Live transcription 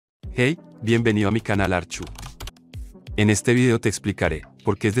Hey, bienvenido a mi canal Archu. En este video te explicaré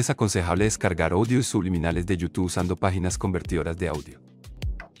por qué es desaconsejable descargar audios subliminales de YouTube usando páginas convertidoras de audio.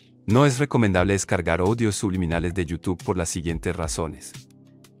 No es recomendable descargar audios subliminales de YouTube por las siguientes razones.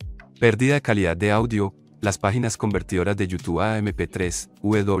 Pérdida de calidad de audio. Las páginas convertidoras de YouTube a MP3,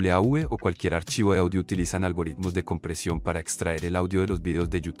 WAV o cualquier archivo de audio utilizan algoritmos de compresión para extraer el audio de los videos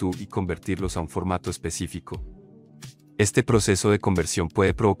de YouTube y convertirlos a un formato específico. Este proceso de conversión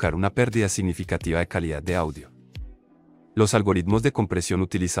puede provocar una pérdida significativa de calidad de audio. Los algoritmos de compresión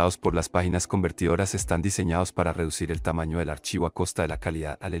utilizados por las páginas convertidoras están diseñados para reducir el tamaño del archivo a costa de la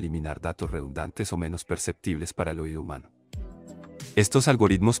calidad al eliminar datos redundantes o menos perceptibles para el oído humano. Estos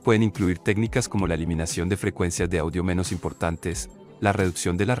algoritmos pueden incluir técnicas como la eliminación de frecuencias de audio menos importantes, la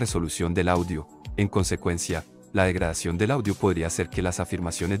reducción de la resolución del audio. En consecuencia, la degradación del audio podría hacer que las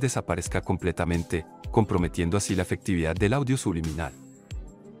afirmaciones desaparezcan completamente, comprometiendo así la efectividad del audio subliminal.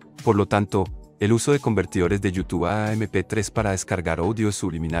 Por lo tanto, el uso de convertidores de YouTube a MP3 para descargar audios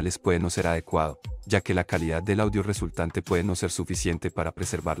subliminales puede no ser adecuado, ya que la calidad del audio resultante puede no ser suficiente para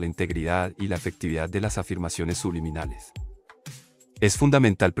preservar la integridad y la efectividad de las afirmaciones subliminales. Es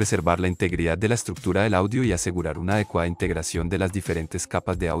fundamental preservar la integridad de la estructura del audio y asegurar una adecuada integración de las diferentes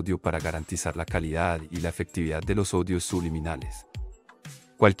capas de audio para garantizar la calidad y la efectividad de los audios subliminales.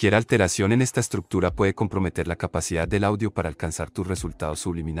 Cualquier alteración en esta estructura puede comprometer la capacidad del audio para alcanzar tus resultados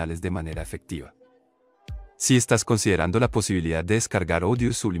subliminales de manera efectiva. Si estás considerando la posibilidad de descargar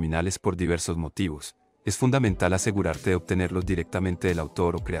audios subliminales por diversos motivos, es fundamental asegurarte de obtenerlos directamente del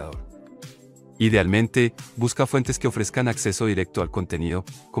autor o creador. Idealmente, busca fuentes que ofrezcan acceso directo al contenido,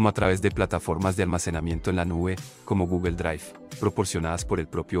 como a través de plataformas de almacenamiento en la nube, como Google Drive, proporcionadas por el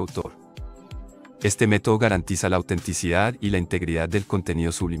propio autor. Este método garantiza la autenticidad y la integridad del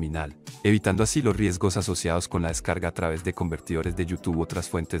contenido subliminal, evitando así los riesgos asociados con la descarga a través de convertidores de YouTube u otras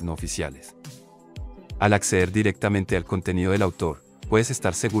fuentes no oficiales. Al acceder directamente al contenido del autor, puedes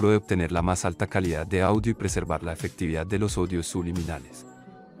estar seguro de obtener la más alta calidad de audio y preservar la efectividad de los audios subliminales.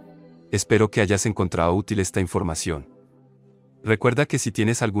 Espero que hayas encontrado útil esta información. Recuerda que si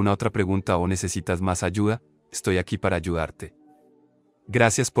tienes alguna otra pregunta o necesitas más ayuda, estoy aquí para ayudarte.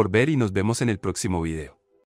 Gracias por ver y nos vemos en el próximo video.